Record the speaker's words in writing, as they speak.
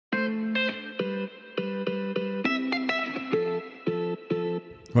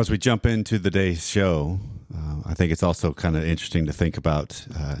Well, as we jump into the day's show, I think it's also kind of interesting to think about,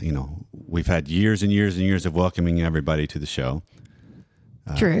 we've had years and years and years of welcoming everybody to the show.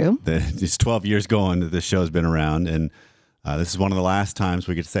 True. It's 12 years going that this show's been around, and this is one of the last times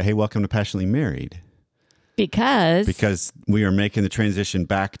we get to say, hey, welcome to Passionately Married. Because we are making the transition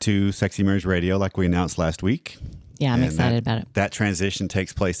back to Sexy Marriage Radio like we announced last week. Yeah, I'm excited about it. That transition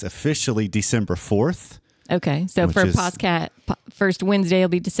takes place officially December 4th. Okay, so for podcast, first Wednesday will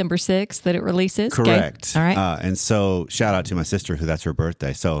be December 6th that it releases? Correct. Okay. All right. And so shout out to my sister, who that's her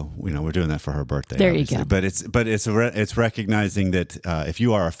birthday. So, we're doing that for her birthday. There obviously. you go. But it's recognizing that if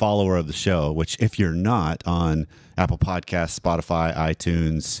you are a follower of the show, which if you're not on Apple Podcasts, Spotify,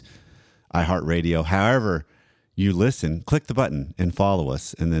 iTunes, iHeartRadio, however you listen, click the button and follow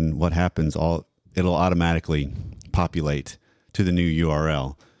us. And then what happens, it'll automatically populate to the new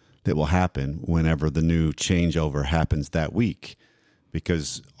URL that will happen whenever the new changeover happens that week.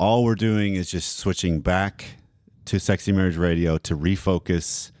 Because all we're doing is just switching back to Sexy Marriage Radio to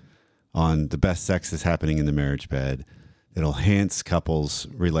refocus on the best sex that's happening in the marriage bed. It'll enhance couples'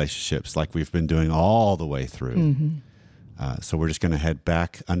 relationships like we've been doing all the way through. Mm-hmm. So we're just going to head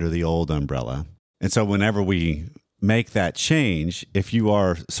back under the old umbrella. And so whenever we make that change, if you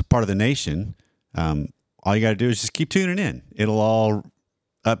are part of the nation, all you got to do is just keep tuning in. It'll all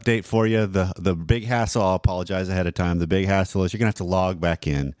update for you. The big hassle, I'll apologize ahead of time. The big hassle is you're going to have to log back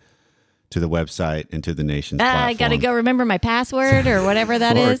in to the website and to the nation's platform. I got to go remember my password or whatever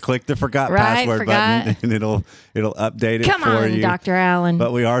that is. Or click the password button and it'll update it for you. Come on, Dr. Allen.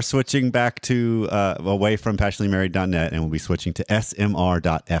 But we are switching back to away from passionatelymarried.net, and we'll be switching to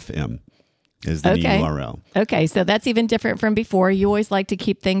smr.fm is the new URL. Okay, so that's even different from before. You always like to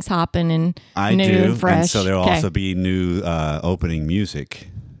keep things hopping and new and fresh. And so there'll also be new opening music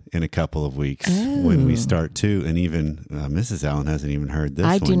in a couple of weeks when we start too. And even Mrs. Allen hasn't even heard this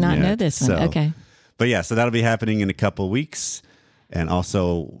one. I do not know this one. Okay. But yeah, so that'll be happening in a couple of weeks. And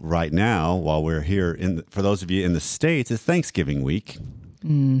also right now, while we're here, for those of you in the States, it's Thanksgiving week.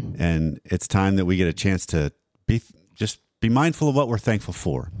 And it's time that we get a chance to be mindful of what we're thankful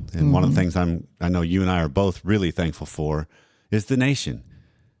for. And one of the things I know you and I are both really thankful for is the nation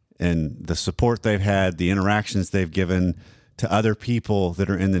and the support they've had, the interactions they've given to other people that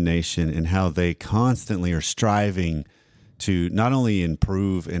are in the nation, and how they constantly are striving to not only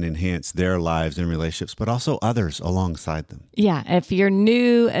improve and enhance their lives and relationships, but also others alongside them. Yeah. If you're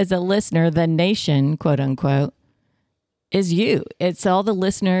new as a listener, the nation, quote unquote, is you. It's all the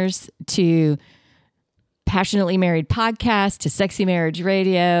listeners to Passionately Married podcast, to Sexy Marriage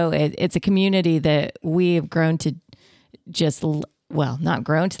Radio. It's a community that we have grown to not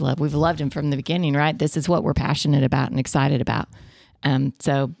grown to love. We've loved them from the beginning, right? This is what we're passionate about and excited about.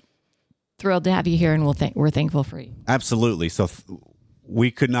 So thrilled to have you here, and we're thankful for you. Absolutely. So we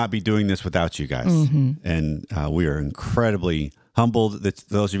could not be doing this without you guys. Mm-hmm. And we are incredibly humbled that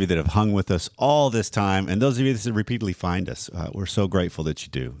those of you that have hung with us all this time, and those of you that repeatedly find us, we're so grateful that you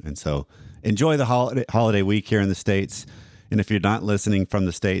do. And so enjoy the holiday week here in the States. And if you're not listening from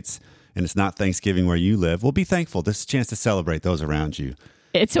the States and it's not Thanksgiving where you live, well, be thankful. This is a chance to celebrate those around you.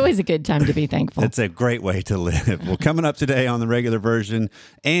 It's always a good time to be thankful. It's a great way to live. Well, coming up today on the regular version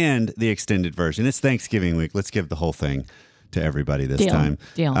and the extended version, it's Thanksgiving week. Let's give the whole thing to everybody this time.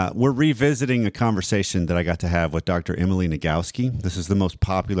 We're revisiting a conversation that I got to have with Dr. Emily Nagoski. This is the most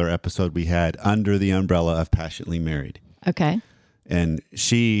popular episode we had under the umbrella of Passionately Married. Okay. And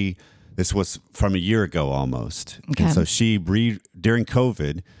this was from a year ago almost. Okay. And so during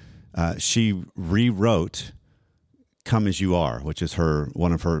COVID, she rewrote Come As You Are, which is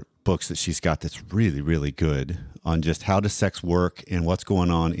one of her books that she's got that's really, really good on just how does sex work and what's going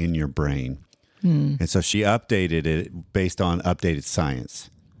on in your brain. And so she updated it based on updated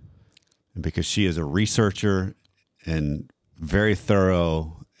science. And because she is a researcher and very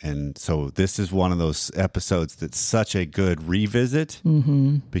thorough, and so this is one of those episodes that's such a good revisit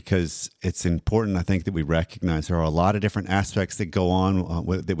because it's important, I think, that we recognize there are a lot of different aspects that go on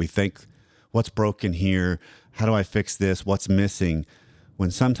that we think, what's broken here? How do I fix this? What's missing? When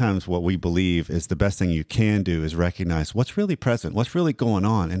sometimes what we believe is the best thing you can do is recognize what's really present, what's really going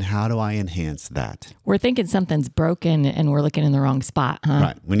on, and how do I enhance that? We're thinking something's broken and we're looking in the wrong spot, huh?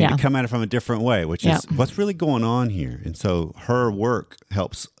 Right. We need to come at it from a different way, which is what's really going on here. And so her work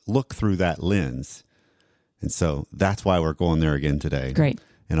helps look through that lens. And so that's why we're going there again today. Great.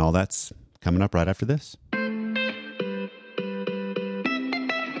 And all that's coming up right after this.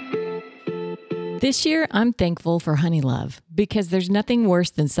 This year, I'm thankful for Honey Love because there's nothing worse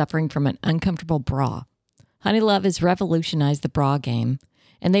than suffering from an uncomfortable bra. Honey Love has revolutionized the bra game,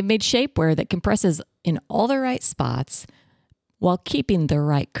 and they've made shapewear that compresses in all the right spots while keeping the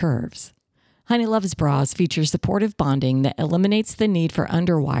right curves. Honey Love's bras feature supportive bonding that eliminates the need for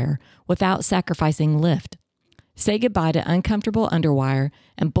underwire without sacrificing lift. Say goodbye to uncomfortable underwire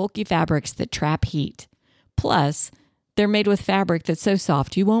and bulky fabrics that trap heat. Plus, they're made with fabric that's so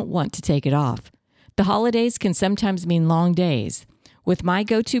soft you won't want to take it off. The holidays can sometimes mean long days. With my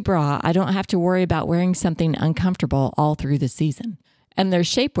go-to bra, I don't have to worry about wearing something uncomfortable all through the season. And their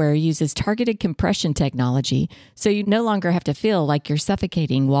shapewear uses targeted compression technology, so you no longer have to feel like you're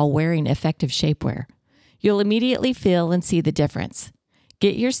suffocating while wearing effective shapewear. You'll immediately feel and see the difference.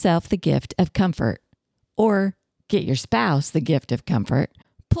 Get yourself the gift of comfort, or get your spouse the gift of comfort.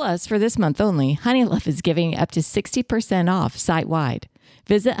 Plus, for this month only, Honey Love is giving up to 60% off site-wide.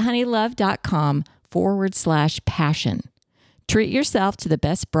 Visit honeylove.com/passion. Treat yourself to the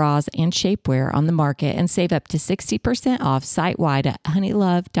best bras and shapewear on the market and save up to 60% off site-wide at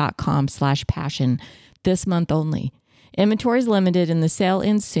honeylove.com/passion this month only. Inventory is limited and the sale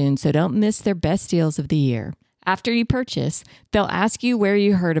ends soon, so don't miss their best deals of the year. After you purchase, they'll ask you where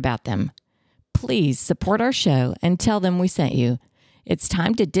you heard about them. Please support our show and tell them we sent you. It's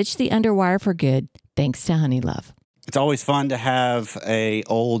time to ditch the underwire for good, thanks to Honey Love. It's always fun to have a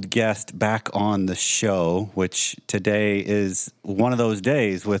old guest back on the show, which today is one of those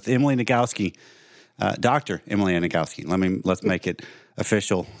days with Emily Nagoski, Dr. Emily Nagoski. Let's make it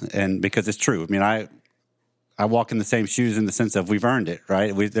official, and because it's true. I mean, I walk in the same shoes in the sense of we've earned it,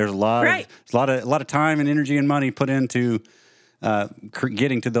 right? There's a lot of time and energy and money put into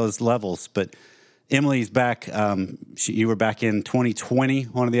getting to those levels, but Emily's back. You were back in 2020,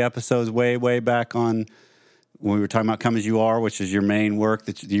 one of the episodes way back on. When we were talking about Come As You Are, which is your main work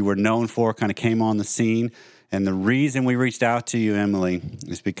that you were known for, kind of came on the scene. And the reason we reached out to you, Emily,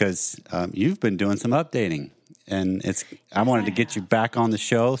 is because you've been doing some updating. And I wanted to get you back on the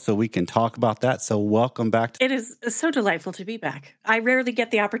show so we can talk about that. So welcome back. It is so delightful to be back. I rarely get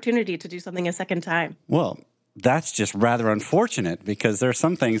the opportunity to do something a second time. Well, that's just rather unfortunate because there are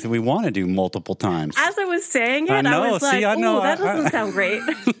some things that we want to do multiple times. As I was saying it, I was like, "Oh, that doesn't sound great."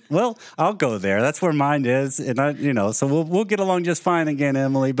 Well, I'll go there. That's where mine is, and so we'll get along just fine again,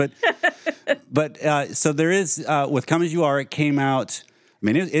 Emily. But so there is with Come As You Are. It came out. I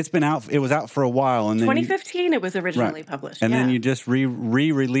mean, it's been out. It was out for a while, and then 2015 it was originally published, and then you just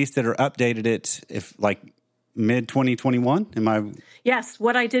re-released it or updated it, if like mid 2021. Am I? Yes,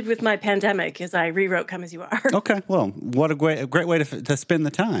 what I did with my pandemic is I rewrote Come As You Are. Okay, well, what a great way to spend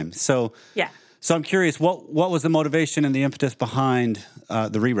the time. So yeah. So I'm curious, what was the motivation and the impetus behind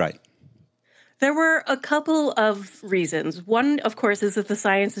the rewrite? There were a couple of reasons. One, of course, is that the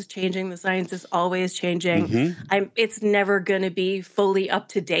science is changing. The science is always changing. Mm-hmm. It's never going to be fully up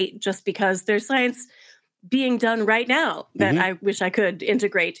to date just because there's science being done right now that I wish I could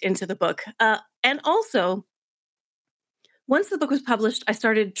integrate into the book. And also, once the book was published, I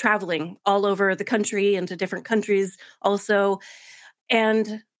started traveling all over the country and to different countries also,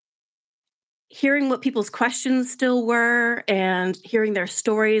 and hearing what people's questions still were and hearing their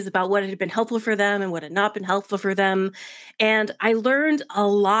stories about what had been helpful for them and what had not been helpful for them. And I learned a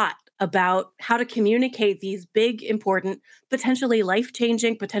lot about how to communicate these big, important, potentially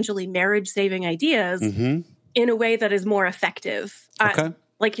life-changing, potentially marriage-saving ideas in a way that is more effective. Okay.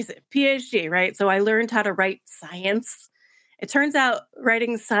 Like you said, PhD, right? So I learned how to write science. It turns out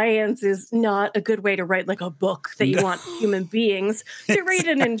writing science is not a good way to write like a book that you want human beings to read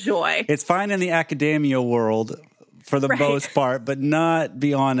and enjoy. It's fine in the academia world for the most part, but not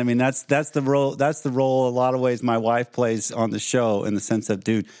beyond. I mean, that's the role. That's the role. A lot of ways my wife plays on the show in the sense of,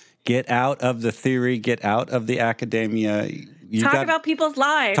 dude, get out of the theory, get out of the academia. Talk about people's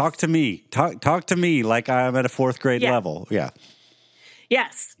lives. Talk to me. Talk to me like I'm at a fourth grade level. Yeah.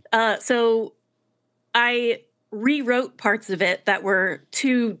 Yes. So I rewrote parts of it that were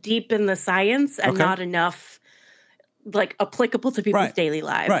too deep in the science and not enough like applicable to people's daily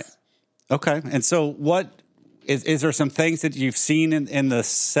lives. Right. Okay. And so what is there some things that you've seen in the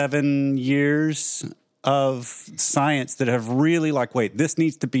 7 years of science that have really like, wait, this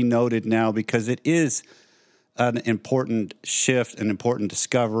needs to be noted now because it is an important shift, an important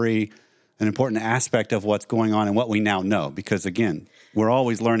discovery, an important aspect of what's going on and what we now know. Because again, we're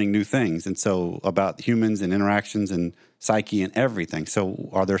always learning new things, and so about humans and interactions and psyche and everything. So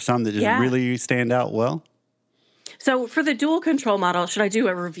are there some that just really stand out well? So for the dual control model, should I do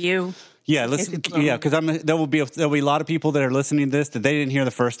a review? Yeah, because there will be a lot of people that are listening to this that they didn't hear the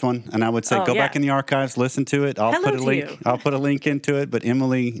first one, and I would say go back in the archives, listen to it. I'll put a link into it, but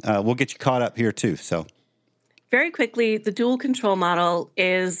Emily, we'll get you caught up here too. So very quickly, the dual control model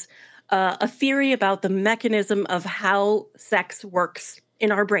is a theory about the mechanism of how sex works in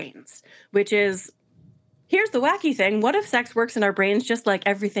our brains, which is here's the wacky thing. What if sex works in our brains just like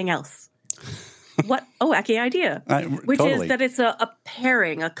everything else? What a wacky idea. Which totally. is that it's a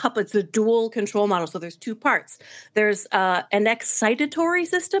pairing, a couple. It's a dual control model. So there's two parts. There's an excitatory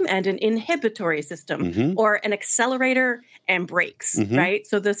system and an inhibitory system, or an accelerator and brakes, right?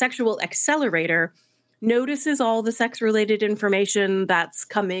 So the sexual accelerator notices all the sex-related information that's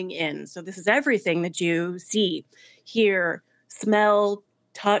coming in. So this is everything that you see, hear, smell,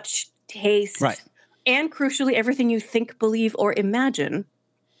 touch, taste, right. and crucially, everything you think, believe, or imagine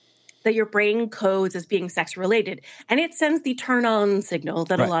that your brain codes as being sex-related. And it sends the turn-on signal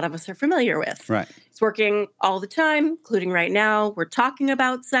that a lot of us are familiar with. Right. It's working all the time, including right now. We're talking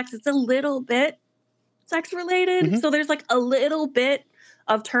about sex. It's a little bit sex-related. So there's like a little bit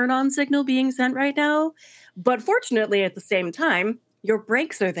of turn-on signal being sent right now. But fortunately, at the same time, your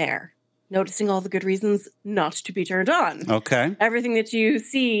brakes are there, noticing all the good reasons not to be turned on. Okay. Everything that you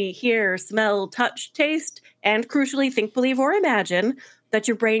see, hear, smell, touch, taste, and crucially, think, believe, or imagine that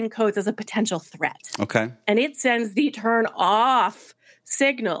your brain codes as a potential threat. Okay. And it sends the turn off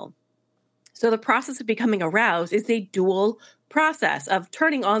signal. So the process of becoming aroused is a dual process of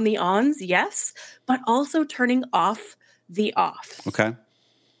turning on the ons, yes, but also turning off the offs. Okay.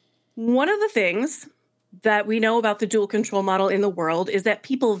 One of the things that we know about the dual control model in the world is that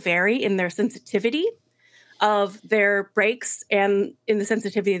people vary in their sensitivity of their brakes and in the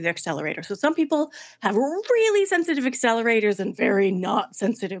sensitivity of their accelerator. So some people have really sensitive accelerators and very not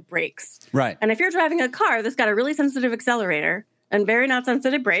sensitive brakes. Right. And if you're driving a car that's got a really sensitive accelerator and very not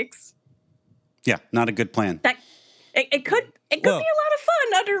sensitive brakes, yeah, not a good plan. that it could be a lot of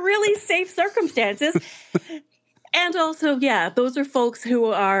fun under really safe circumstances. And also, yeah, those are folks who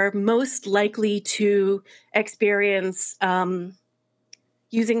are most likely to experience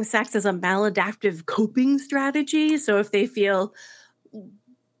using sex as a maladaptive coping strategy. So if they feel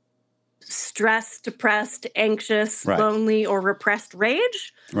stressed, depressed, anxious, lonely, or repressed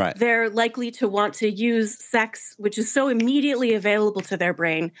rage, they're likely to want to use sex, which is so immediately available to their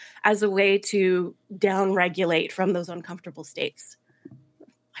brain, as a way to downregulate from those uncomfortable states.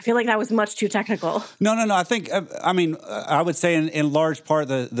 I feel like that was much too technical. No. I think, I would say in large part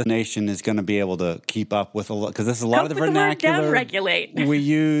the nation is going to be able to keep up with a lot, because this is a lot of the vernacular we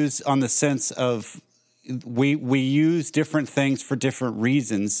use on the sense of we use different things for different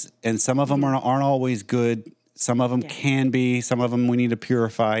reasons, and some of them aren't always good. Some of them can be. Some of them we need to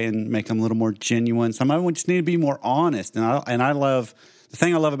purify and make them a little more genuine. Some of them we just need to be more honest. And I love the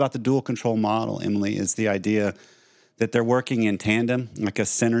thing I love about the dual control model, Emily, is the idea that they're working in tandem, like a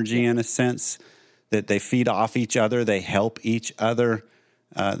synergy in a sense, that they feed off each other, they help each other,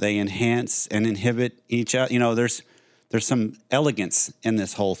 they enhance and inhibit each other. You know, there's some elegance in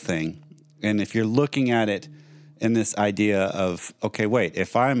this whole thing. And if you're looking at it in this idea of, okay, wait,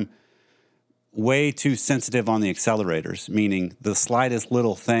 if I'm way too sensitive on the accelerators, meaning the slightest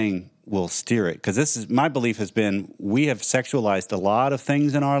little thing will steer it. Because this is my belief has been we have sexualized a lot of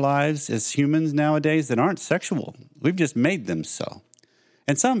things in our lives as humans nowadays that aren't sexual. We've just made them so,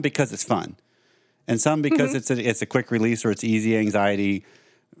 and some because it's fun, and some because it's a quick release or it's easy anxiety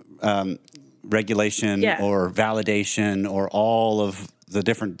regulation or validation or all of the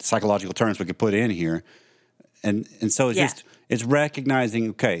different psychological terms we could put in here, and so it's just it's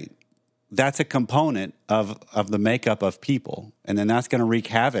recognizing okay. That's a component of the makeup of people. And then that's going to wreak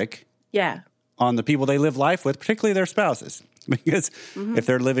havoc on the people they live life with, particularly their spouses. Because if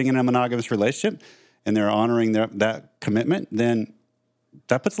they're living in a monogamous relationship and they're honoring that commitment, then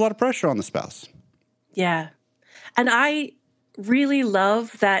that puts a lot of pressure on the spouse. Yeah. And I really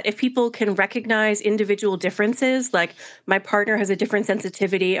love that if people can recognize individual differences, like my partner has a different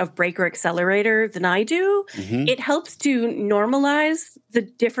sensitivity of brake or accelerator than I do, it helps to normalize the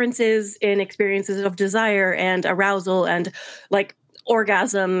differences in experiences of desire and arousal and like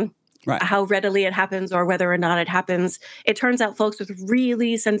orgasm, how readily it happens or whether or not it happens. It turns out folks with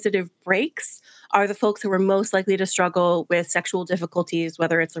really sensitive brakes are the folks who are most likely to struggle with sexual difficulties,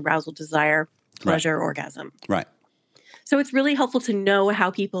 whether it's arousal, desire, pleasure, orgasm. Right. So it's really helpful to know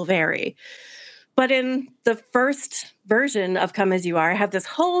how people vary. But in the first version of Come As You Are, I have this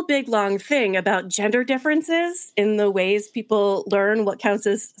whole big long thing about gender differences in the ways people learn what counts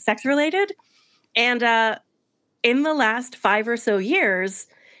as sex-related. And in the last 5 or so years,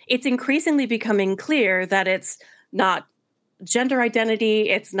 it's increasingly becoming clear that it's not gender identity,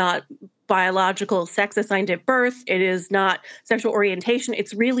 it's not biological sex assigned at birth, it is not sexual orientation,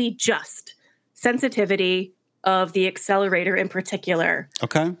 it's really just sensitivity of the accelerator in particular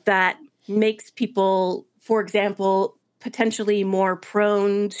that makes people, for example, potentially more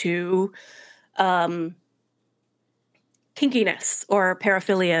prone to kinkiness or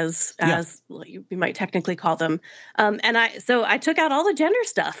paraphilias, as you might technically call them. So I took out all the gender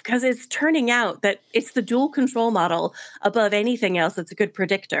stuff because it's turning out that it's the dual control model above anything else that's a good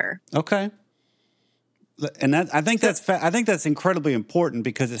predictor. Okay. And I think that's incredibly important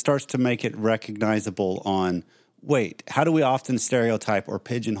because it starts to make it recognizable on, wait, how do we often stereotype or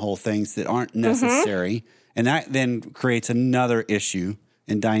pigeonhole things that aren't necessary? And that then creates another issue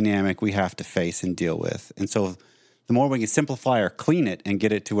and dynamic we have to face and deal with. And so the more we can simplify or clean it and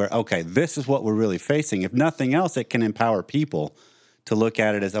get it to where, okay, this is what we're really facing. If nothing else, it can empower people to look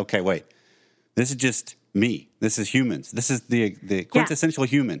at it as, okay, wait, this is just me. This is humans. This is the quintessential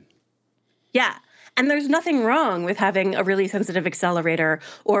human. Yeah. And there's nothing wrong with having a really sensitive accelerator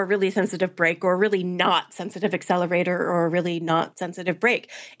or a really sensitive brake or a really not sensitive accelerator or a really not sensitive brake.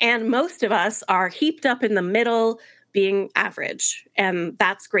 And most of us are heaped up in the middle, being average. And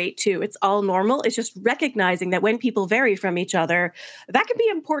that's great too. It's all normal. It's just recognizing that when people vary from each other, that can be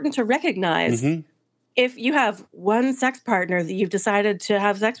important to recognize. If you have one sex partner that you've decided to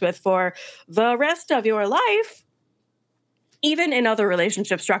have sex with for the rest of your life, even in other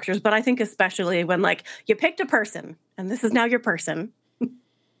relationship structures, but I think especially when like you picked a person and this is now your person,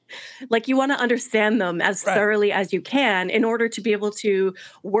 like you want to understand them as thoroughly as you can in order to be able to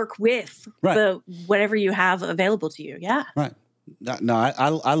work with the whatever you have available to you. Yeah. Right. No,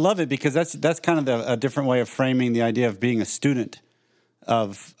 I love it because that's kind of a different way of framing the idea of being a student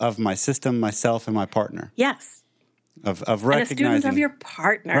of my system, myself, and my partner. Yes. Of recognizing and a student of your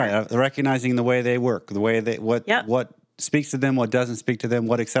partner. Right. Recognizing the way they work, the way they what speaks to them, what doesn't speak to them,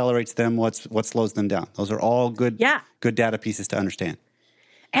 what accelerates them, what slows them down. Those are all good data pieces to understand.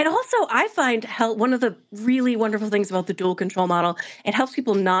 And also, I find one of the really wonderful things about the dual control model, it helps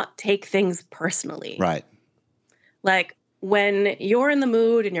people not take things personally. Right. Like when you're in the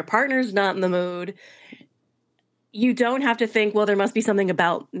mood and your partner's not in the mood, you don't have to think, well, there must be something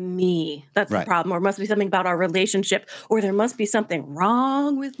about me that's the problem, or must be something about our relationship, or there must be something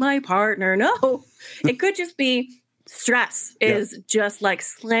wrong with my partner. No, it could just be stress is just like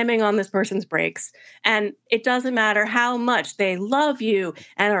slamming on this person's brakes. And it doesn't matter how much they love you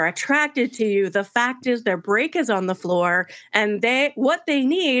and are attracted to you. The fact is their brake is on the floor and what they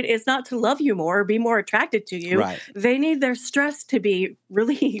need is not to love you more or be more attracted to you. Right. They need their stress to be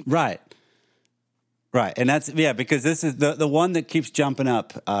relieved. Right. Right. And that's, because this is the one that keeps jumping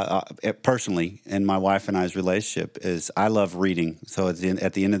up personally in my wife and I's relationship is I love reading. So at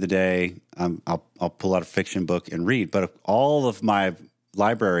the end of the day, I'll pull out a fiction book and read. But all of my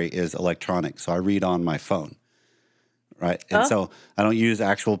library is electronic. So I read on my phone. Right. And so I don't use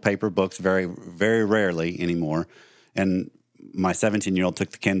actual paper books very, very rarely anymore. And my 17-year-old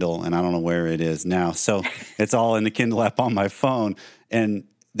took the Kindle and I don't know where it is now. So it's all in the Kindle app on my phone. And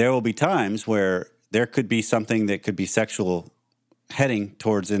there will be times where there could be something that could be sexual heading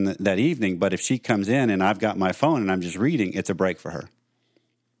towards in that evening, but if she comes in and I've got my phone and I'm just reading, it's a break for her.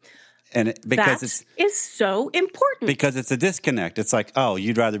 And because that is so important. Because it's a disconnect. It's like, oh,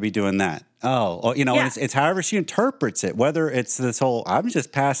 you'd rather be doing that. And it's however she interprets it, whether it's this whole, I'm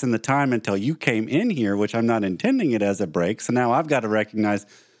just passing the time until you came in here, which I'm not intending it as a break. So now I've got to recognize,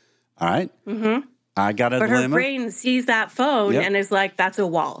 all right, I got a dilemma. But her brain sees that phone and is like, that's a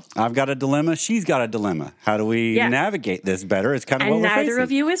wall. I've got a dilemma. She's got a dilemma. How do we navigate this better? It's kind of what we're facing. And neither of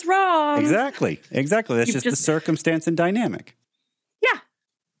you is wrong. Exactly. That's just the circumstance and dynamic. Yeah.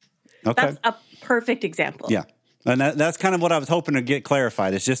 Okay. That's a perfect example. Yeah. And that's kind of what I was hoping to get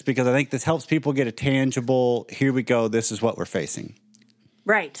clarified. It's just because I think this helps people get a tangible, here we go, this is what we're facing.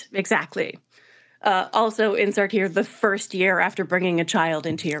 Right. Exactly. Also, insert here the first year after bringing a child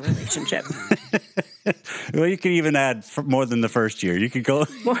into your relationship. Well, you could even add more than the first year. You could go,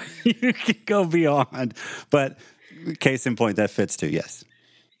 you could go beyond. But case in point, that fits too. Yes.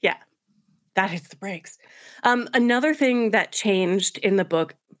 Yeah, that hits the brakes. Another thing that changed in the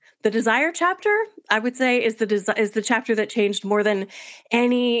book, the desire chapter, I would say, is the chapter that changed more than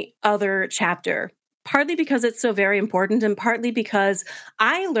any other chapter. Partly because it's so very important and partly because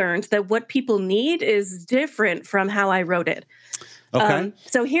I learned that what people need is different from how I wrote it. Okay.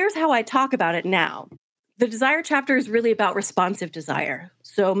 So here's how I talk about it now. The desire chapter is really about responsive desire.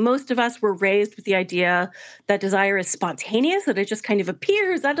 So most of us were raised with the idea that desire is spontaneous, that it just kind of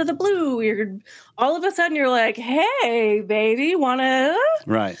appears out of the blue. All of a sudden you're like, hey, baby, wanna?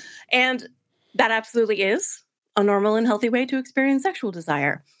 Right. And that absolutely is a normal and healthy way to experience sexual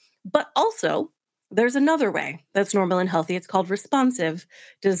desire. But also, there's another way that's normal and healthy. It's called responsive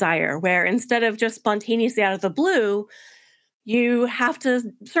desire, where instead of just spontaneously out of the blue, you have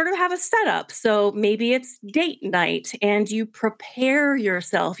to sort of have a setup. So maybe it's date night and you prepare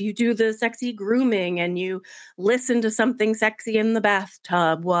yourself. You do the sexy grooming and you listen to something sexy in the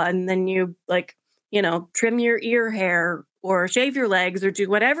bathtub. And then you trim your ear hair or shave your legs or do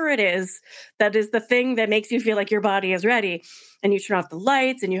whatever it is that is the thing that makes you feel like your body is ready. And you turn off the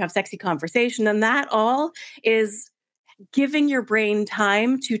lights and you have sexy conversation. And that all is giving your brain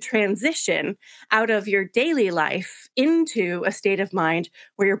time to transition out of your daily life into a state of mind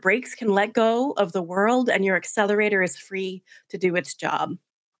where your brakes can let go of the world and your accelerator is free to do its job.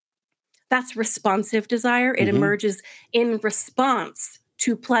 That's responsive desire. It emerges in response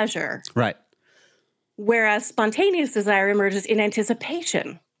to pleasure. Right. Whereas spontaneous desire emerges in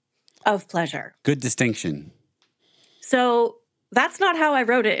anticipation of pleasure. Good distinction. So that's not how I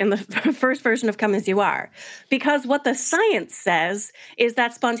wrote it in the first version of Come As You Are, because what the science says is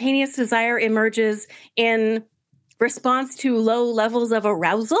that spontaneous desire emerges in response to low levels of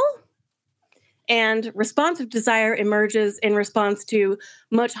arousal, and responsive desire emerges in response to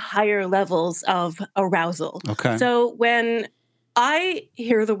much higher levels of arousal. Okay. So when I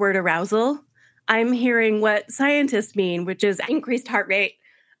hear the word arousal, I'm hearing what scientists mean, which is increased heart rate,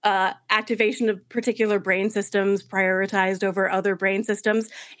 activation of particular brain systems prioritized over other brain systems.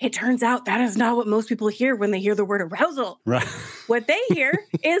 It turns out that is not what most people hear when they hear the word arousal. Right. What they hear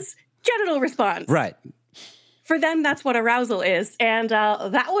is genital response. Right. For them, that's what arousal is. And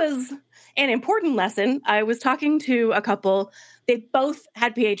that was an important lesson. I was talking to a couple. They both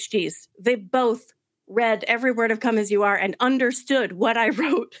had PhDs. They both read every word of Come As You Are and understood what I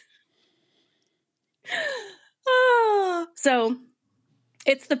wrote. So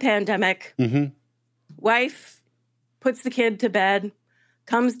it's the pandemic. Wife puts the kid to bed,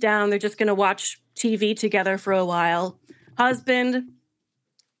 comes down. They're just going to watch TV together for a while. Husband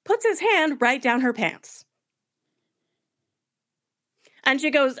puts his hand right down her pants. And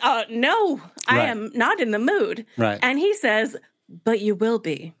she goes, no, I am not in the mood. Right. And he says, but you will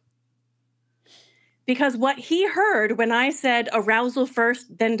be. Because what he heard when I said arousal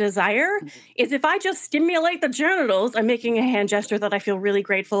first, then desire, is if I just stimulate the genitals, I'm making a hand gesture that I feel really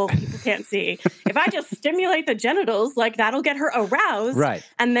grateful people can't see. If I just stimulate the genitals, like that'll get her aroused. Right.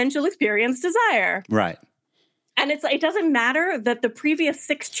 And then she'll experience desire. Right. And it doesn't matter that the previous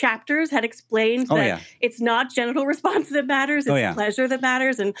 6 chapters had explained that it's not genital response that matters, it's pleasure that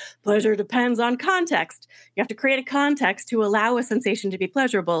matters, and pleasure depends on context. You have to create a context to allow a sensation to be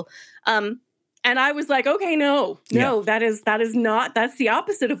pleasurable. And I was like, okay, no, that is not, that's the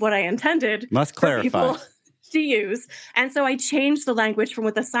opposite of what I intended. Must clarify. To use. And so I changed the language from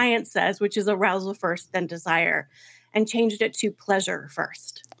what the science says, which is arousal first, then desire, and changed it to pleasure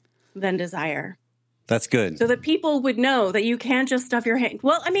first, then desire. That's good. So that people would know that you can't just stuff your hand.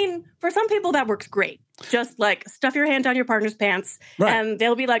 Well, I mean, for some people that works great. Just like stuff your hand down your partner's pants and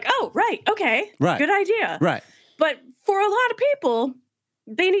they'll be like, oh, right, okay, good idea. Right. But for a lot of people,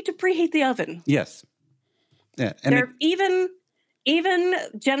 they need to preheat the oven. Yes. Yeah. And even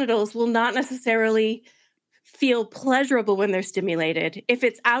genitals will not necessarily feel pleasurable when they're stimulated. If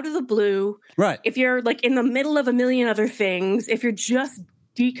it's out of the blue, if you're like in the middle of a million other things, if you're just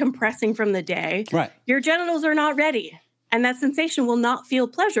decompressing from the day, your genitals are not ready. And that sensation will not feel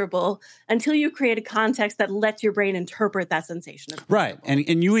pleasurable until you create a context that lets your brain interpret that sensation. Right.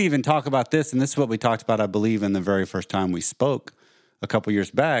 And you even talk about this, and this is what we talked about, I believe, in the very first time we spoke a couple years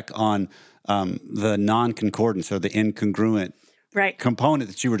back on the non-concordance or the incongruent component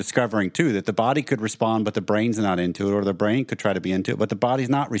that you were discovering too, that the body could respond, but the brain's not into it, or the brain could try to be into it, but the body's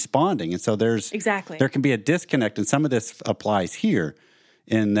not responding. And so there can be a disconnect, and some of this applies here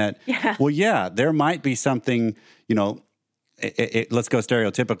in that, there might be something, let's go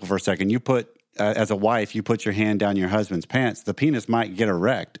stereotypical for a second. You put, as a wife, you put your hand down your husband's pants, the penis might get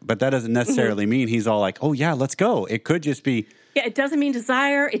erect, but that doesn't necessarily mean he's all like, oh yeah, let's go. It could just be... Yeah, it doesn't mean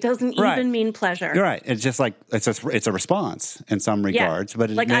desire. It doesn't even mean pleasure. Right. It's just like, it's a response in some regards,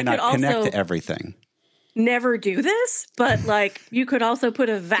 but it may not connect to everything. Never do this, but like you could also put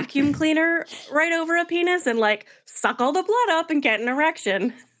a vacuum cleaner right over a penis and like suck all the blood up and get an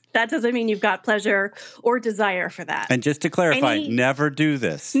erection. That doesn't mean you've got pleasure or desire for that. And just to clarify, never do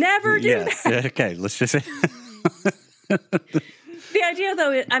this. Never do that. Okay, let's just say... The idea,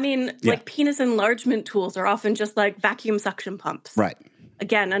 though, like penis enlargement tools are often just like vacuum suction pumps. Right.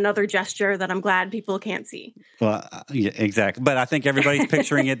 Again, another gesture that I'm glad people can't see. Well, exactly. But I think everybody's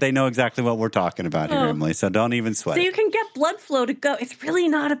picturing it. They know exactly what we're talking about here, Emily. So don't even sweat. So you can get blood flow to go. It's really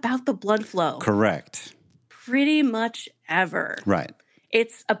not about the blood flow. Correct. Pretty much ever. Right.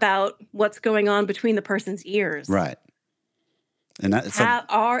 It's about what's going on between the person's ears. Right. And that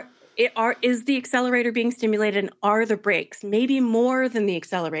Is the accelerator being stimulated, and are the brakes, maybe more than the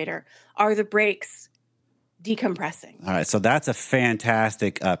accelerator, are the brakes decompressing? All right. So that's a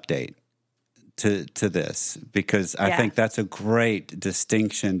fantastic update to this, because I think that's a great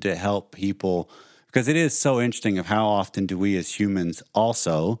distinction to help people, because it is so interesting of how often do we as humans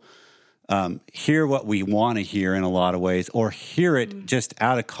also hear what we want to hear in a lot of ways, or hear it just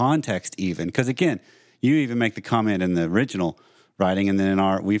out of context even. Because again, you even make the comment in the original writing, and then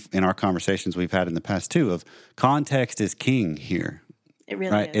in our conversations we've had in the past too, of context is king here. It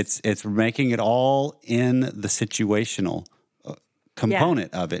really is. It's making it all in the situational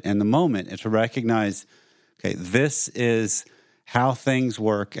component of it. And the moment, it's to recognize, okay, this is how things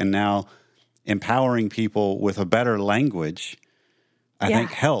work, and now empowering people with a better language, I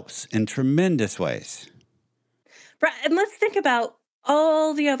think helps in tremendous ways. And let's think about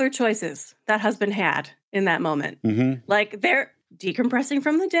all the other choices that husband had in that moment. Like, they're decompressing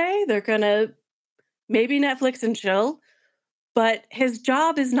from the day. They're going to maybe Netflix and chill. But his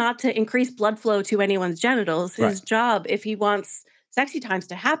job is not to increase blood flow to anyone's genitals. His job, if he wants sexy times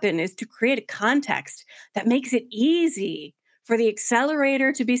to happen, is to create a context that makes it easy for the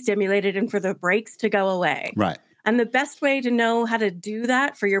accelerator to be stimulated and for the brakes to go away. Right. And the best way to know how to do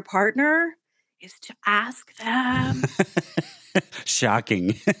that for your partner is to ask them.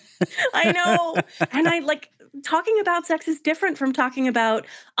 Shocking. I know. And talking about sex is different from talking about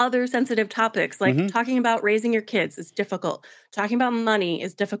other sensitive topics. Like talking about raising your kids is difficult. Talking about money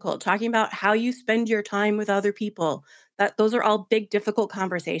is difficult. Talking about how you spend your time with other people, those are all big, difficult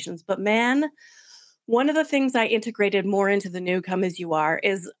conversations. But man, one of the things I integrated more into the new Come As You Are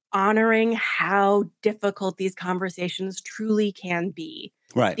is honoring how difficult these conversations truly can be.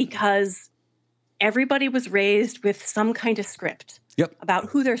 Right. Because everybody was raised with some kind of script about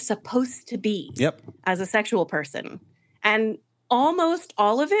who they're supposed to be as a sexual person. And almost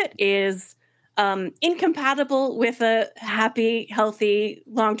all of it is incompatible with a happy, healthy,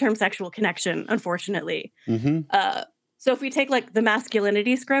 long-term sexual connection, unfortunately. So if we take the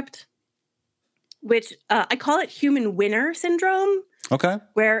masculinity script, which I call it human winner syndrome. Okay.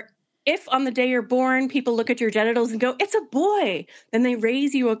 Where if on the day you're born, people look at your genitals and go, it's a boy, then they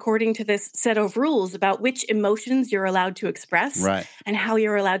raise you according to this set of rules about which emotions you're allowed to express and how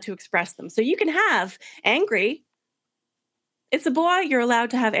you're allowed to express them. So you can have angry. It's a boy, you're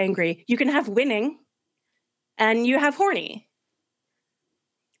allowed to have angry. You can have winning, and you have horny.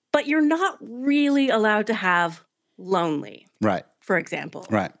 But you're not really allowed to have lonely. Right. For example.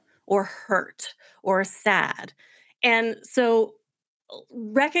 Right. Or hurt or sad. And so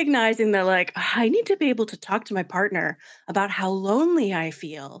recognizing that, I need to be able to talk to my partner about how lonely I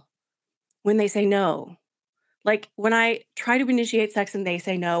feel when they say no. When I try to initiate sex and they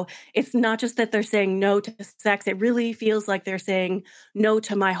say no, it's not just that they're saying no to sex. It really feels like they're saying no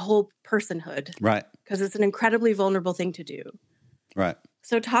to my whole personhood. Right. Because it's an incredibly vulnerable thing to do. Right.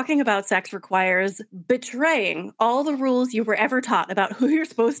 So talking about sex requires betraying all the rules you were ever taught about who you're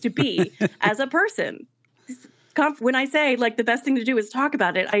supposed to be as a person. When I say, the best thing to do is talk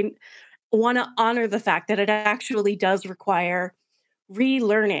about it, I want to honor the fact that it actually does require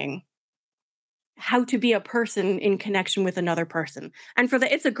relearning how to be a person in connection with another person. And for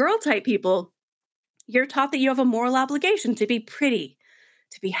the it's a girl type people, you're taught that you have a moral obligation to be pretty,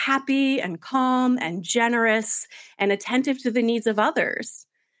 to be happy and calm and generous and attentive to the needs of others.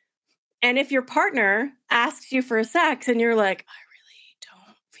 And if your partner asks you for sex and you're like, I really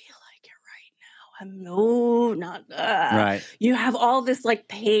don't feel like it right now. No, not right. You have all this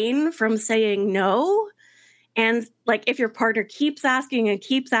pain from saying no. And if your partner keeps asking,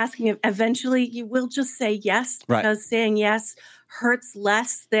 eventually you will just say yes, because saying yes hurts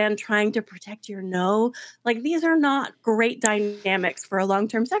less than trying to protect your no. These are not great dynamics for a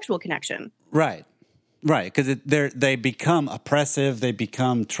long-term sexual connection. Right. Right. Because they become oppressive. They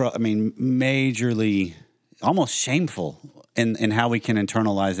become, majorly almost shameful in how we can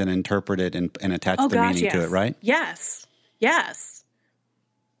internalize and interpret it and attach meaning to it, right? Yes. Yes.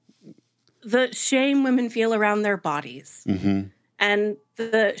 The shame women feel around their bodies, and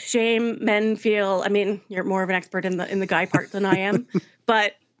the shame men feel. You're more of an expert in the guy part than I am,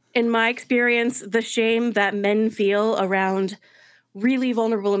 but in my experience, the shame that men feel around really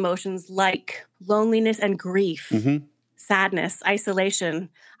vulnerable emotions like loneliness and grief, sadness, isolation.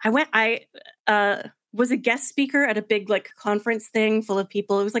 I was a guest speaker at a big conference thing full of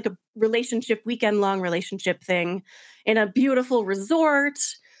people. It was a weekend-long relationship thing in a beautiful resort.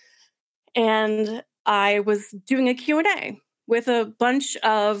 And I was doing a Q&A with a bunch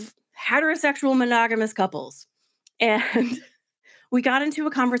of heterosexual monogamous couples. And we got into a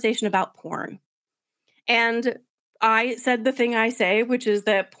conversation about porn. And I said the thing I say, which is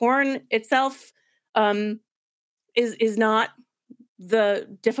that porn itself is not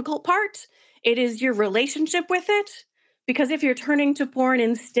the difficult part. It is your relationship with it. Because if you're turning to porn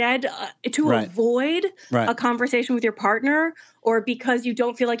instead to avoid a conversation with your partner, or because you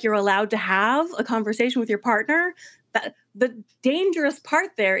don't feel like you're allowed to have a conversation with your partner, the dangerous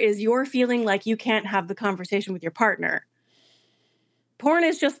part there is you're feeling like you can't have the conversation with your partner. Porn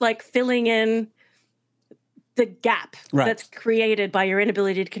is just like filling in the gap that's created by your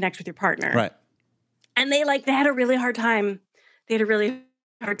inability to connect with your partner. Right. And they had a really hard time. They had a really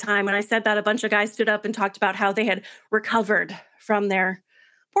hard time. When I said that, a bunch of guys stood up and talked about how they had recovered from their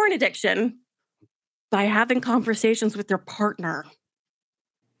porn addiction by having conversations with their partner.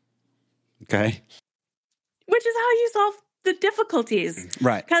 Okay. Which is how you solve the difficulties.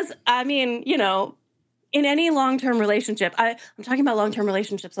 Right. Because, I mean, in any long-term relationship, I'm talking about long-term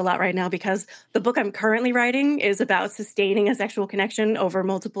relationships a lot right now because the book I'm currently writing is about sustaining a sexual connection over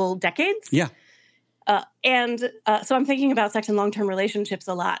multiple decades. Yeah. So I'm thinking about sex in long-term relationships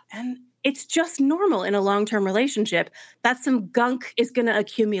a lot. And it's just normal in a long-term relationship that some gunk is going to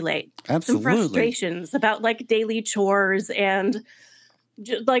accumulate. Absolutely. Some frustrations about daily chores and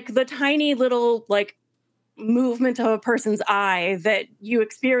the tiny little movement of a person's eye that you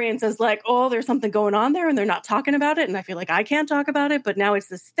experience as oh, there's something going on there and they're not talking about it. And I feel like I can't talk about it, but now it's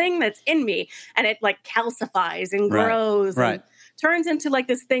this thing that's in me and it calcifies and grows and turns into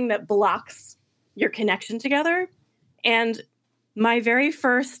this thing that blocks your connection together. And my very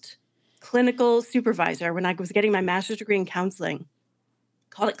first clinical supervisor, when I was getting my master's degree in counseling,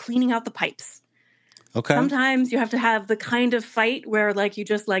 called it cleaning out the pipes. Okay. Sometimes you have to have the kind of fight where you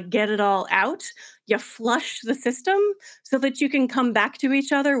just get it all out. You flush the system so that you can come back to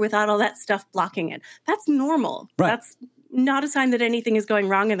each other without all that stuff blocking it. That's normal. Right. That's not a sign that anything is going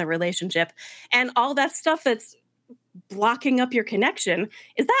wrong in the relationship. And all that stuff that's blocking up your connection,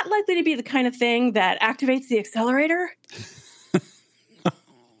 is that likely to be the kind of thing that activates the accelerator?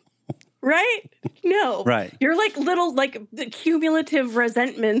 Right? No. Right. You're little the cumulative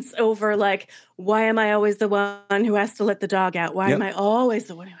resentments over why am I always the one who has to let the dog out? Why am I always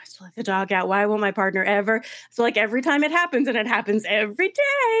the one who has to let the dog out? Why won't my partner ever? So every time it happens, and it happens every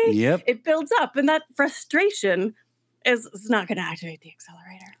day, it builds up. And that frustration is not going to activate the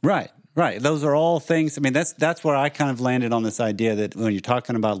accelerator. Right. Right. Those are all things. I mean, that's where I kind of landed on this idea that when you're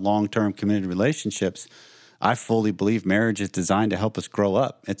talking about long-term committed relationships, I fully believe marriage is designed to help us grow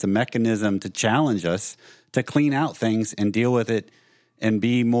up. It's a mechanism to challenge us to clean out things and deal with it and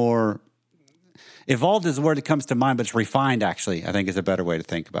be more evolved is the word that comes to mind, but it's refined, actually, I think is a better way to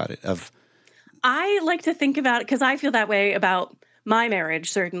think about it. I like to think about it because I feel that way about my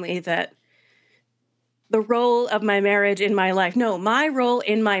marriage, certainly, that the role of my marriage in my life. No, my role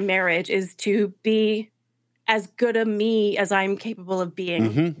in my marriage is to be as good a me as I'm capable of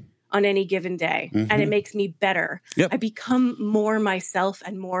being on any given day. And it makes me better. I become more myself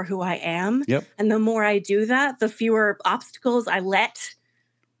and more who I am. And the more I do that, the fewer obstacles I let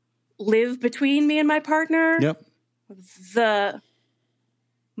live between me and my partner. The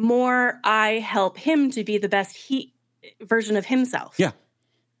more I help him to be the best version of himself.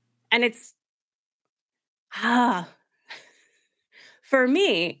 And it's for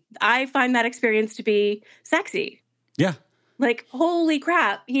me, I find that experience to be sexy. Holy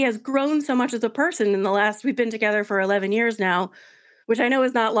crap, he has grown so much as a person in the last, we've been together for 11 years now, which I know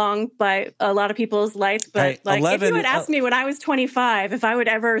is not long by a lot of people's lights, but if you had asked me when I was 25, if I would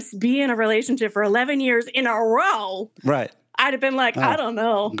ever be in a relationship for 11 years in a row, I'd have been I don't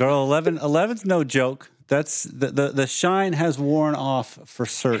know. Girl, 11's no joke. That's the shine has worn off for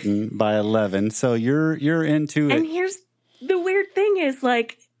certain by 11. So you're into it. And here's the weird thing is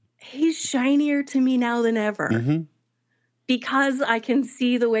he's shinier to me now than ever. Because I can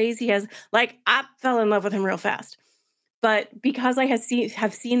see the ways he has, I fell in love with him real fast. But because I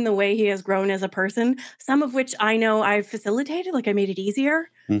have seen the way he has grown as a person, some of which I know I've facilitated, I made it easier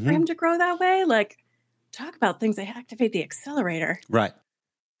for him to grow that way. Talk about things that activate the accelerator. Right.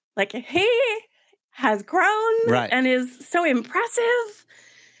 He has grown and is so impressive.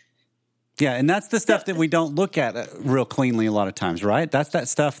 Yeah, and that's the stuff that we don't look at real cleanly a lot of times, right? That's that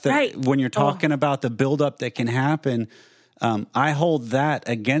stuff that when you're talking about the buildup that can happen, I hold that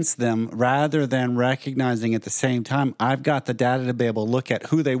against them rather than recognizing at the same time, I've got the data to be able to look at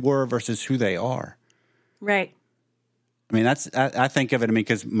who they were versus who they are. Right. I mean, I think of it,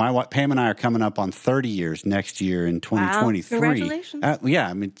 because Pam and I are coming up on 30 years next year in 2023. Wow,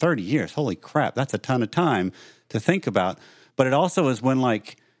 congratulations. 30 years. Holy crap. That's a ton of time to think about. But it also is when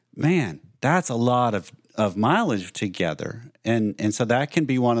man, that's a lot of mileage together. And so that can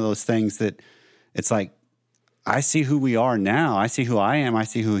be one of those things that it's I see who we are now. I see who I am. I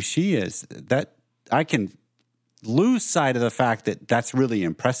see who she is. That I can lose sight of the fact that that's really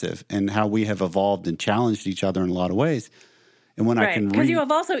impressive and how we have evolved and challenged each other in a lot of ways. And when I can because you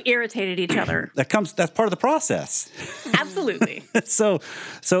have also irritated each other. that's part of the process. Absolutely. But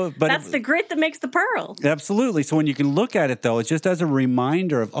that's the grit that makes the pearl. Absolutely. So when you can look at it, though, it's just as a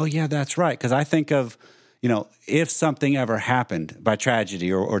reminder of, oh, yeah, that's right. Because I think of, if something ever happened by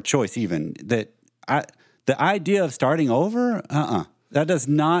tragedy or choice even, the idea of starting over, that does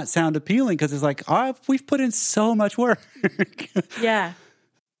not sound appealing because it's like, we've put in so much work. Yeah.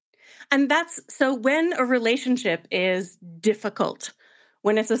 And so when a relationship is difficult,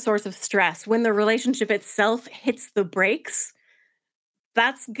 when it's a source of stress, when the relationship itself hits the brakes,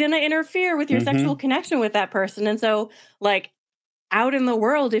 that's going to interfere with your sexual connection with that person. And so, like, out in the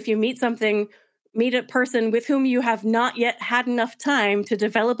world, if you meet a person with whom you have not yet had enough time to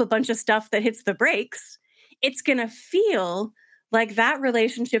develop a bunch of stuff that hits the brakes, it's going to feel like that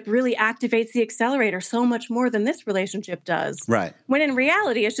relationship really activates the accelerator so much more than this relationship does. Right. When in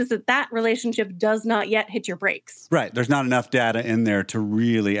reality, it's just that relationship does not yet hit your brakes. Right. There's not enough data in there to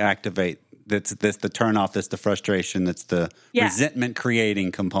really activate that's the turnoff, that's the frustration, that's the resentment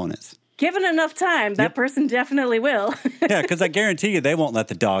creating components. Given enough time, that person definitely will. Yeah, because I guarantee you they won't let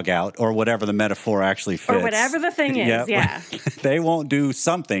the dog out or whatever the metaphor actually fits. Or whatever the thing is, yeah. They won't do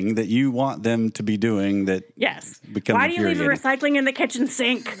something that you want them to be doing that becomes Why do you leave the recycling in the kitchen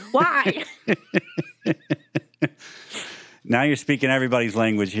sink? Why? Now you're speaking everybody's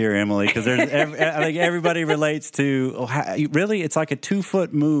language here, Emily, because I think everybody relates to, really, it's like a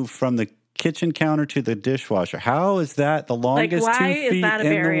 2-foot move from the kitchen counter to the dishwasher. How is that the longest 2 feet in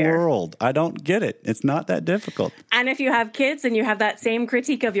the world? I don't get it. It's not that difficult. And if you have kids and you have that same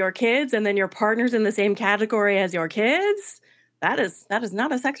critique of your kids and then your partner's in the same category as your kids, that is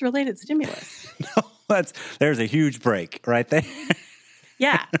not a sex-related stimulus. No, there's a huge break right there.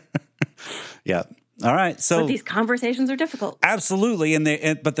 Yeah. Yeah. All right. So but these conversations are difficult. Absolutely.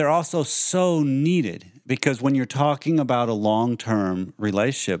 But they're also so needed. Because when you're talking about a long-term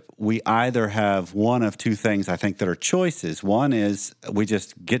relationship, we either have one of two things, I think, that are choices. One is we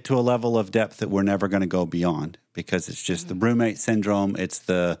just get to a level of depth that we're never going to go beyond because it's just the roommate syndrome. It's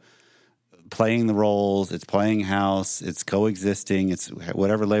the playing the roles. It's playing house. It's coexisting. It's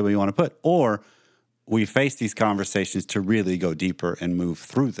whatever label you want to put. Or we face these conversations to really go deeper and move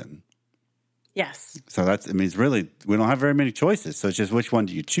through them. Yes. So it's really, we don't have very many choices. So it's just which one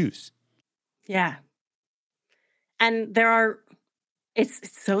do you choose? Yeah. And it's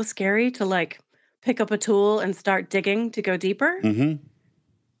so scary to like pick up a tool and start digging to go deeper. Mm-hmm.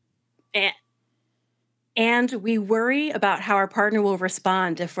 And we worry about how our partner will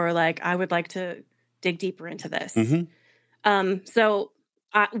respond if we're like, I would like to dig deeper into this. Mm-hmm. So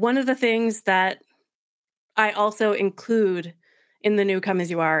one of the things that I also include in the new Come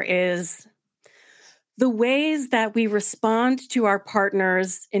As You Are is the ways that we respond to our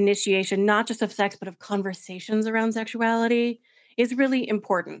partner's initiation, not just of sex, but of conversations around sexuality, is really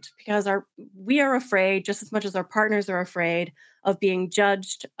important because we are afraid just as much as our partners are afraid of being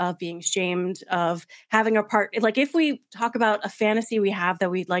judged, of being shamed, of having a part. Like if we talk about a fantasy we have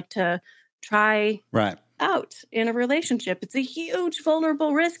that we'd like to try out in a relationship, it's a huge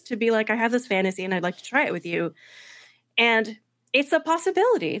vulnerable risk to be like, I have this fantasy and I'd like to try it with you. And it's a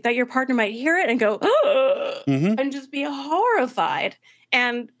possibility that your partner might hear it and go, mm-hmm. and just be horrified.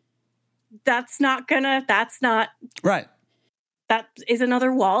 And that's not right. That is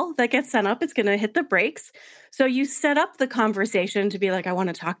another wall that gets sent up. It's going to hit the brakes. So you set up the conversation to be like, I want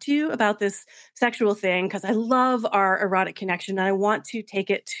to talk to you about this sexual thing because I love our erotic connection and I want to take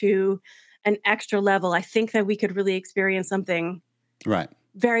it to an extra level. I think that we could really experience something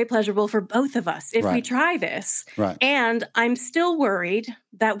very pleasurable for both of us if we try this. Right. And I'm still worried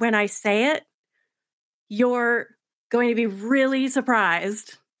that when I say it, you're going to be really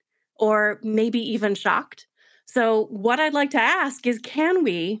surprised or maybe even shocked. So what I'd like to ask is,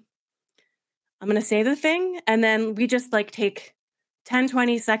 I'm going to say the thing, and then we just like take 10,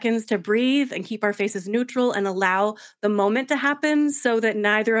 20 seconds to breathe and keep our faces neutral and allow the moment to happen so that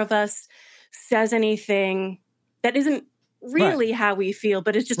neither of us says anything that isn't really how we feel,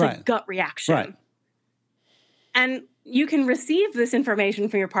 but it's just a gut reaction. Right. And you can receive this information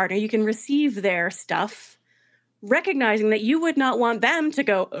from your partner. You can receive their stuff, recognizing that you would not want them to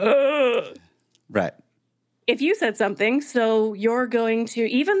go, ugh. Right. If you said something, so you're going to,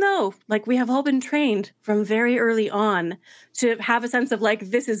 even though like we have all been trained from very early on to have a sense of like,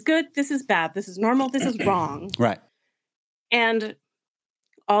 this is good, this is bad, this is normal, this is wrong. Right. And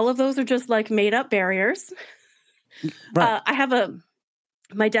all of those are just like made up barriers. Right. I have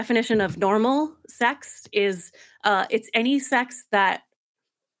my definition of normal sex is it's any sex that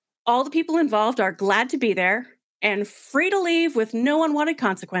all the people involved are glad to be there and free to leave with no unwanted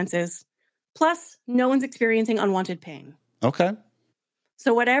consequences. Plus, no one's experiencing unwanted pain. Okay.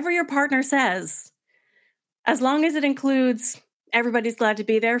 So whatever your partner says, as long as it includes everybody's glad to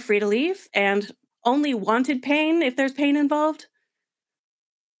be there, free to leave, and only wanted pain if there's pain involved,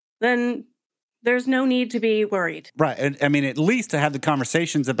 then there's no need to be worried. Right. And I mean, at least to have the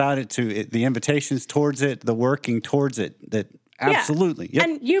conversations about it, the invitations towards it, the working towards it, that absolutely. Yeah. Yep.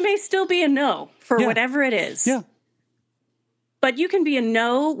 And you may still be a no for whatever it is. Yeah. But you can be a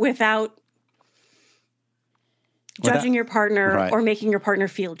no without judging your partner or making your partner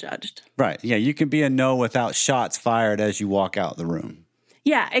feel judged. Right. Yeah. You can be a no without shots fired as you walk out the room.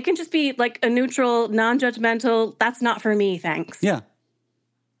 Yeah. It can just be like a neutral, non-judgmental, that's not for me, thanks. Yeah.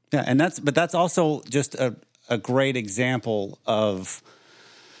 Yeah. And that's also just a great example of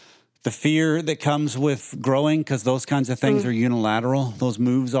the fear that comes with growing, because those kinds of things are unilateral. Those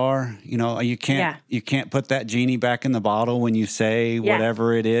moves are, you can't put that genie back in the bottle when you say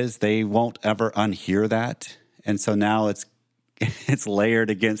whatever it is. They won't ever unhear that. And so now it's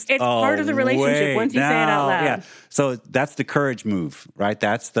layered against. It's part of the relationship once you say it out loud. Yeah. So that's the courage move, right?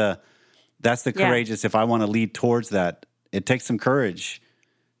 That's the courageous. If I want to lead towards that, it takes some courage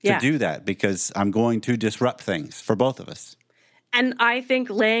to do that, because I'm going to disrupt things for both of us. And I think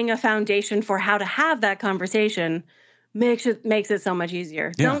laying a foundation for how to have that conversation makes it so much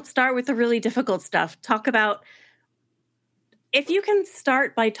easier. Yeah. Don't start with the really difficult stuff. Talk about, if you can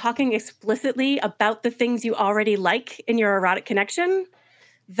start by talking explicitly about the things you already like in your erotic connection,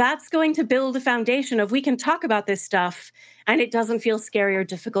 that's going to build a foundation of, we can talk about this stuff and it doesn't feel scary or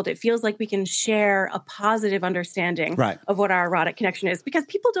difficult. It feels like we can share a positive understanding of what our erotic connection is, because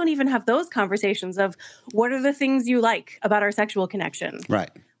people don't even have those conversations of, what are the things you like about our sexual connection? Right.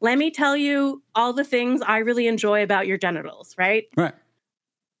 Let me tell you all the things I really enjoy about your genitals, right? Right.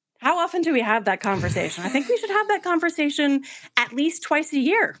 How often do we have that conversation? I think we should have that conversation at least twice a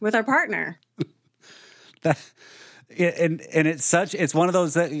year with our partner. And it's one of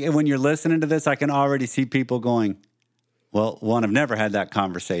those that when you're listening to this, I can already see people going, well, one, I've never had that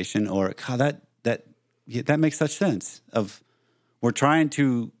conversation, or God, that makes such sense. Of, we're trying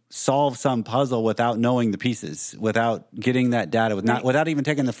to solve some puzzle without knowing the pieces, without getting that data, without even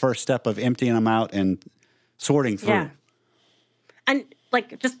taking the first step of emptying them out and sorting through. Yeah. And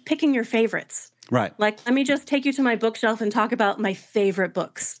like just picking your favorites. Right. Like, let me just take you to my bookshelf and talk about my favorite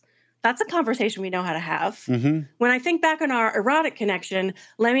books. That's a conversation we know how to have. Mm-hmm. When I think back on our erotic connection,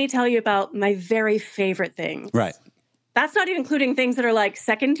 let me tell you about my very favorite things. Right. That's not even including things that are like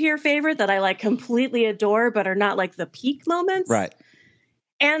second tier favorite that I like completely adore, but are not like the peak moments. Right.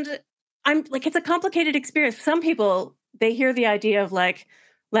 And I'm like, it's a complicated experience. Some people, they hear the idea of like,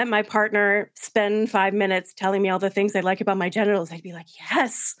 let my partner spend 5 minutes telling me all the things they like about my genitals. They'd be like,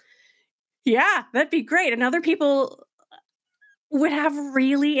 yes, yeah, that'd be great. And other people would have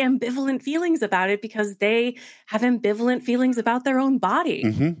really ambivalent feelings about it because they have ambivalent feelings about their own body.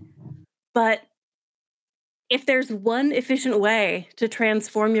 Mm-hmm. But if there's one efficient way to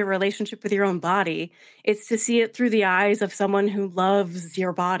transform your relationship with your own body, it's to see it through the eyes of someone who loves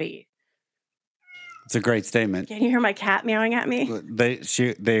your body. It's a great statement. Can you hear my cat meowing at me?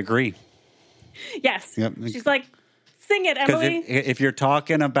 They agree. Yes. Yep. She's like, sing it, Emily. If you're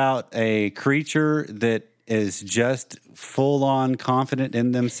talking about a creature that is just full-on confident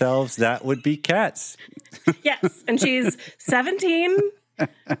in themselves, that would be cats. Yes. And she's 17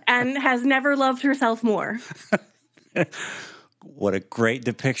 and has never loved herself more. What a great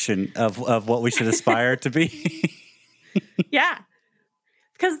depiction of what we should aspire to be. Yeah.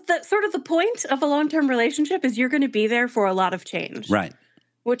 Because the point of a long-term relationship is you're going to be there for a lot of change. Right.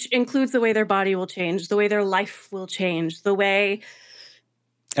 Which includes the way their body will change, the way their life will change, the way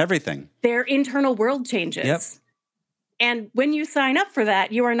everything, their internal world changes. Yep. And when you sign up for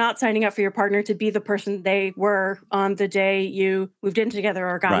that, you are not signing up for your partner to be the person they were on the day you moved in together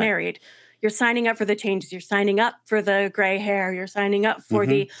or got married. You're signing up for the changes. You're signing up for the gray hair. You're signing up for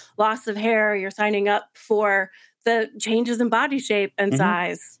the loss of hair. You're signing up for the changes in body shape and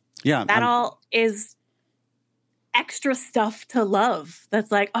size. Yeah. That all is extra stuff to love.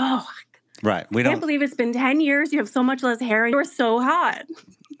 That's like, oh, right. I can't believe it's been 10 years. You have so much less hair and you're so hot.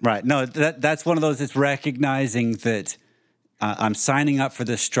 Right. No, that's one of those. It's recognizing that I'm signing up for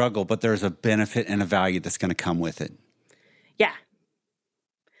this struggle, but there's a benefit and a value that's going to come with it. Yeah.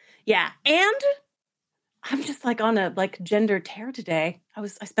 Yeah. And I'm just like on a gender tear today. I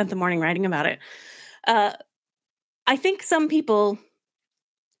spent the morning writing about it. I think some people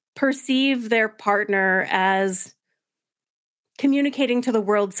perceive their partner as communicating to the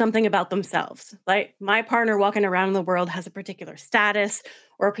world something about themselves. Like my partner walking around in the world has a particular status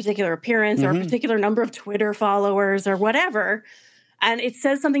or a particular appearance or a particular number of Twitter followers or whatever. And it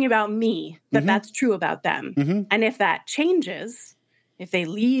says something about me that that's true about them. And if that changes, if they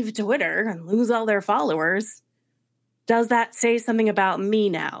leave Twitter and lose all their followers, does that say something about me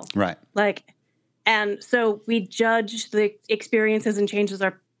now? Right. Like, and so we judge the experiences and changes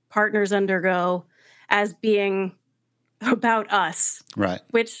our partners undergo as being about us. Right.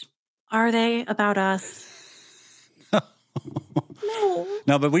 Which, are they about us? No.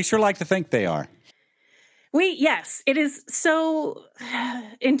 No, but we sure like to think they are. Yes, it is so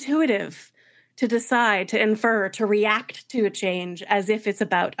intuitive to decide, to infer, to react to a change as if it's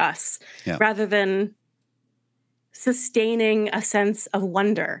about us, rather than sustaining a sense of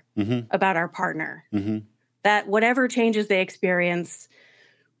wonder about our partner. That whatever changes they experience,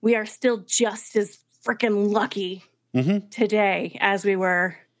 we are still just as freaking lucky today as we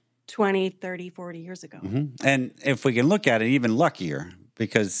were 20, 30, 40 years ago. And if we can look at it, even luckier,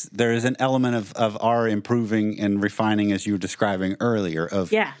 because there is an element of our improving and refining, as you were describing earlier,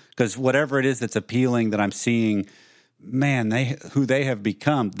 because whatever it is that's appealing that I'm seeing, man, who they have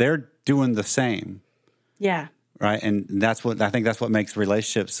become, they're doing the same. Yeah. Right. And that's what I think that's what makes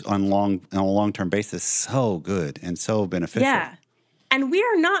relationships on a long-term basis so good and so beneficial. Yeah. And we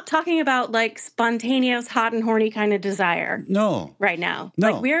are not talking about like spontaneous, hot and horny kind of desire. No. Right now.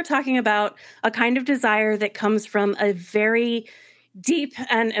 No. Like we are talking about a kind of desire that comes from a very deep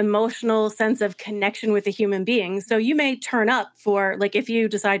and emotional sense of connection with a human being. So you may turn up for, like, if you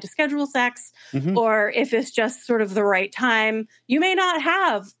decide to schedule sex or if it's just sort of the right time, you may not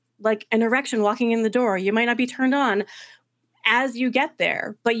have like an erection walking in the door. You might not be turned on as you get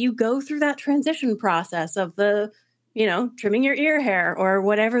there, but you go through that transition process of trimming your ear hair or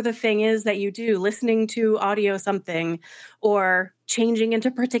whatever the thing is that you do, listening to audio something or changing into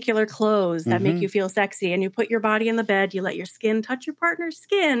particular clothes that make you feel sexy. And you put your body in the bed, you let your skin touch your partner's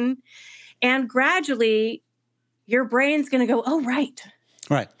skin, and gradually your brain's going to go, oh, right.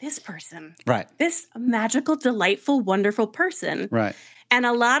 This person. Right. This magical, delightful, wonderful person. Right. And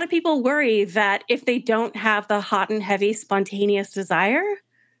a lot of people worry that if they don't have the hot and heavy spontaneous desire,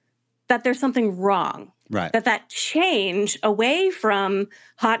 that there's something wrong. Right. That change away from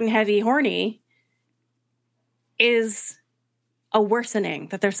hot and heavy horny is a worsening,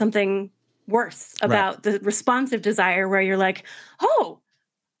 that there's something worse about the responsive desire where you're like, oh,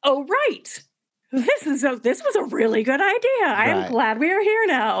 right. This was a really good idea. I am glad we are here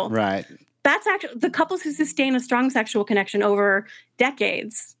now. Right. That's actually the couples who sustain a strong sexual connection over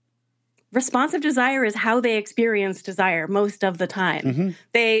decades. Responsive desire is how they experience desire most of the time.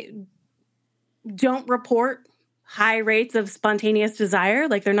 They don't report high rates of spontaneous desire.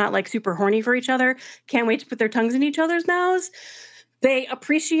 Like they're not like super horny for each other. Can't wait to put their tongues in each other's mouths. They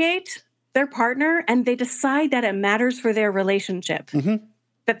appreciate their partner and they decide that it matters for their relationship.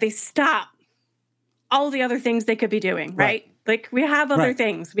 That they stop all the other things they could be doing, right? Like we have other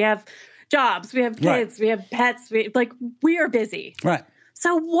things. We have jobs, we have kids, we have pets. We are busy. Right.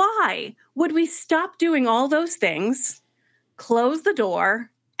 So why would we stop doing all those things, close the door,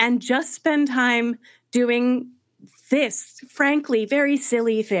 and just spend time doing this, frankly, very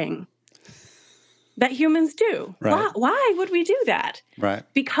silly thing that humans do? Right. Why would we do that? Right.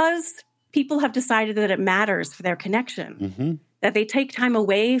 Because people have decided that it matters for their connection, that they take time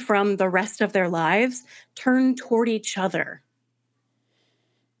away from the rest of their lives, turn toward each other.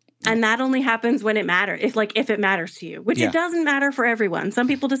 And that only happens when it matters, if it matters to you, which it doesn't matter for everyone. Some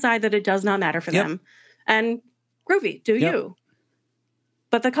people decide that it does not matter for them. And groovy, do you?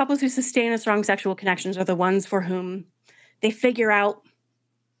 But the couples who sustain a strong sexual connections are the ones for whom they figure out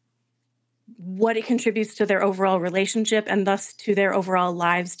what it contributes to their overall relationship and thus to their overall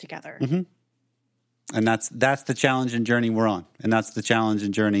lives together. And that's the challenge and journey we're on. And that's the challenge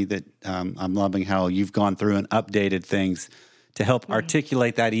and journey that I'm loving how you've gone through and updated things to help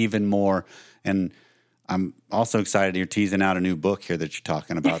articulate that even more. And I'm also excited you're teasing out a new book here that you're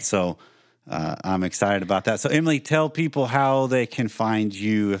talking about. So I'm excited about that. So Emily, tell people how they can find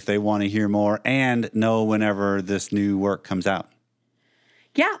you if they want to hear more and know whenever this new work comes out.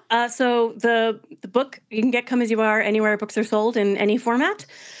 Yeah. So the book, you can get Come As You Are anywhere books are sold in any format.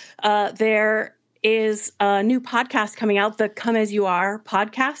 There is a new podcast coming out, the Come As You Are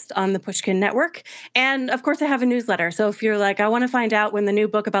podcast on the Pushkin Network. And of course, I have a newsletter. So if you're like, I want to find out when the new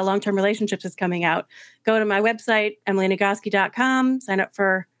book about long-term relationships is coming out, go to my website, emilynagoski.com, sign up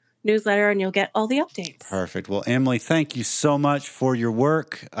for newsletter, and you'll get all the updates. Perfect. Well, Emily, thank you so much for your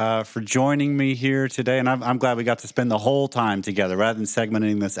work, for joining me here today. And I'm glad we got to spend the whole time together rather than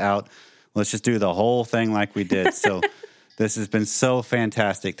segmenting this out. Let's just do the whole thing like we did. So This has been so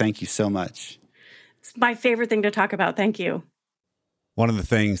fantastic. Thank you so much. It's my favorite thing to talk about. Thank you. One of the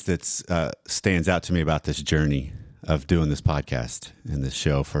things that stands out to me about this journey of doing this podcast and this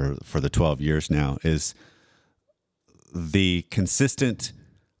show for the 12 years now is the consistent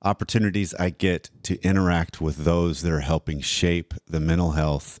opportunities I get to interact with those that are helping shape the mental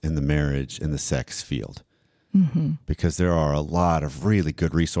health in the marriage and the sex field. Mm-hmm. Because there are a lot of really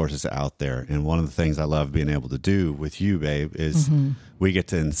good resources out there. And one of the things I love being able to do with you, babe, is we get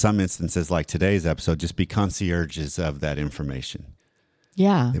to, in some instances like today's episode, just be concierges of that information.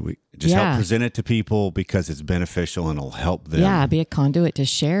 Yeah. We just help present it to people because it's beneficial and it'll help them. Yeah, be a conduit to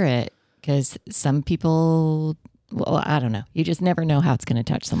share it, because some people, well, I don't know. You just never know how it's going to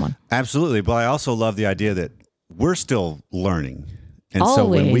touch someone. Absolutely. But I also love the idea that we're still learning. And Always. So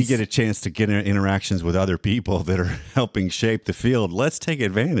when we get a chance to get interactions with other people that are helping shape the field, let's take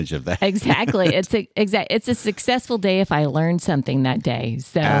advantage of that. Exactly. It's a successful day if I learned something that day.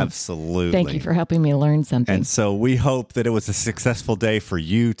 So absolutely. Thank you for helping me learn something. And so we hope that it was a successful day for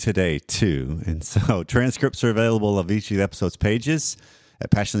you today too. And so transcripts are available of each of the episode's pages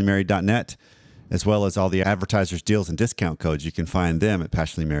at passionatelymarried.net, as well as all the advertisers' deals and discount codes. You can find them at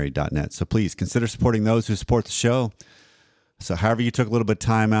passionatelymarried.net. So please consider supporting those who support the show. So however you took a little bit of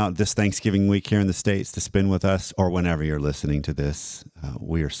time out this Thanksgiving week here in the States to spend with us, or whenever you're listening to this,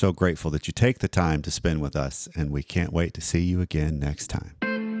 we are so grateful that you take the time to spend with us, and we can't wait to see you again next time.